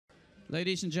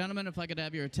Ladies and gentlemen, if I could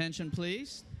have your attention,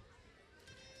 please.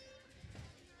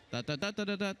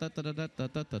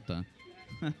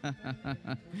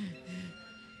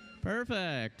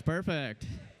 Perfect, perfect.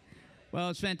 Well,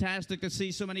 it's fantastic to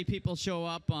see so many people show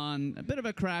up on a bit of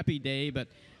a crappy day, but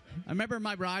I remember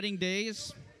my riding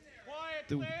days. Quiet,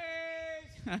 please!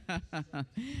 I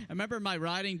remember my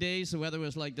riding days, the weather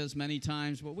was like this many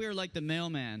times, but we were like the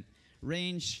mailman.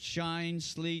 Rain, shine,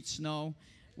 sleet, snow,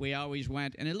 we always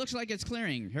went. And it looks like it's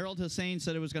clearing. Harold Hussein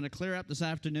said it was going to clear up this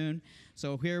afternoon,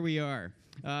 so here we are.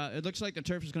 It looks like the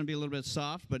turf is going to be a little bit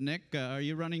soft, but Nick, are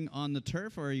you running on the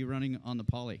turf or are you running on the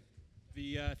poly?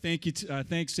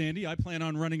 Thanks, Sandy. I plan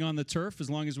on running on the turf as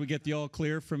long as we get the all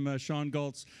clear from Sean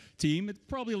Galt's team. It's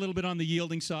probably a little bit on the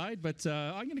yielding side, but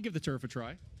I'm going to give the turf a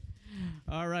try.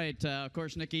 All right. Of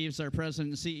course, Nick Eaves, our president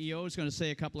and CEO, is going to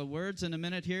say a couple of words in a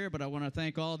minute here, but I want to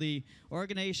thank all the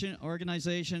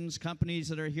organizations, companies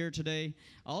that are here today.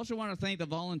 I also want to thank the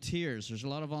volunteers. There's a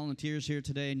lot of volunteers here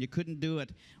today, and you couldn't do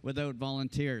it without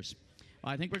volunteers.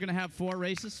 I think we're going to have 4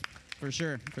 races, for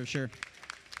sure, for sure.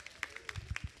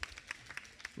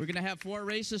 We're going to have 4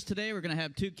 races today. We're going to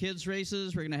have 2 kids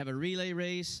races. We're going to have a relay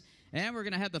race. And we're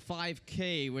going to have the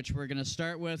 5K, which we're going to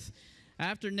start with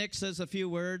after Nick says a few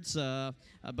words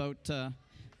about the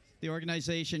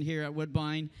organization here at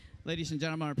Woodbine. Ladies and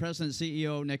gentlemen, our president and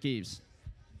CEO, Nick Eaves.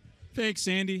 Thanks,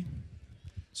 Sandy.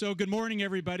 So good morning,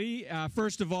 everybody.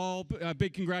 First of all,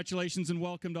 big congratulations and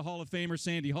welcome to Hall of Famer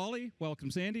Sandy Hawley. Welcome,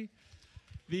 Sandy.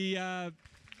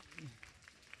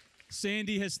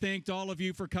 Sandy has thanked all of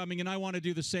you for coming, and I want to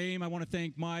do the same. I want to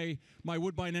thank my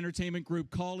Woodbine Entertainment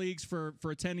Group colleagues for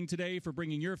attending today, for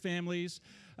bringing your families,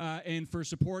 and for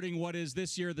supporting what is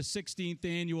this year the 16th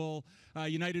annual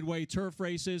United Way Turf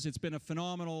Races. It's been a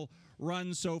phenomenal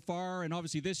run so far, and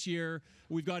obviously this year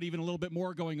we've got even a little bit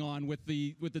more going on with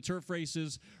the turf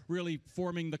races really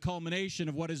forming the culmination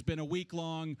of what has been a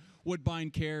week-long Woodbine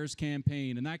Cares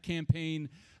campaign. And that campaign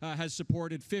has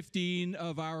supported 15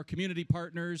 of our community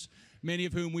partners, many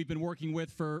of whom we've been working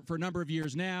with for a number of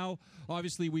years now.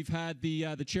 Obviously, we've had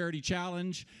the Charity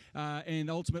Challenge, and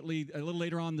ultimately, a little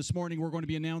later on this morning, we're going to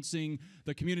be announcing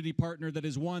the community partner that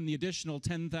has won the additional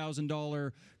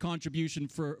 $10,000 contribution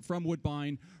from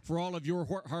Woodbine for all of your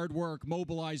hard work,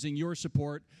 mobilizing your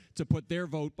support to put their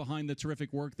vote behind the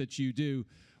terrific work that you do.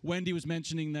 Wendy was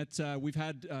mentioning that we've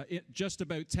had just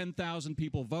about 10,000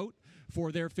 people vote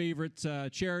for their favorite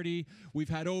charity. We've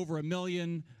had over 1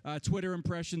 million Twitter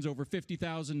impressions, over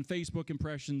 50,000 Facebook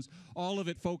impressions, all of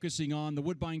it focusing on the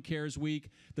Woodbine Cares Week,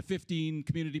 the 15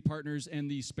 community partners, and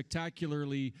the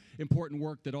spectacularly important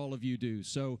work that all of you do.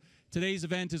 So today's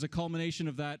event is a culmination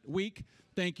of that week.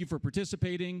 Thank you for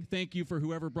participating. Thank you for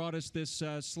whoever brought us this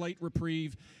slight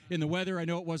reprieve in the weather. I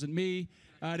know it wasn't me.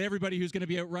 To everybody who's going to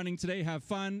be out running today, have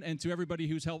fun. And to everybody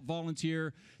who's helped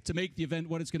volunteer to make the event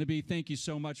what it's going to be, thank you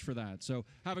so much for that. So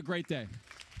have a great day.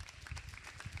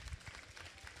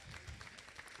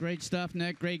 Great stuff,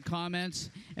 Nick. Great comments.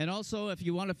 And also, if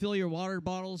you want to fill your water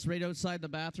bottles right outside the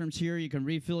bathrooms here, you can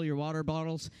refill your water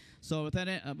bottles. So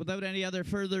without any other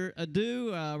further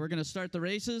ado, we're going to start the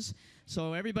races.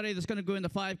 So everybody that's going to go in the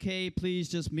 5K, please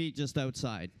just meet just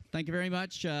outside. Thank you very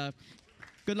much.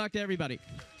 Good luck to everybody.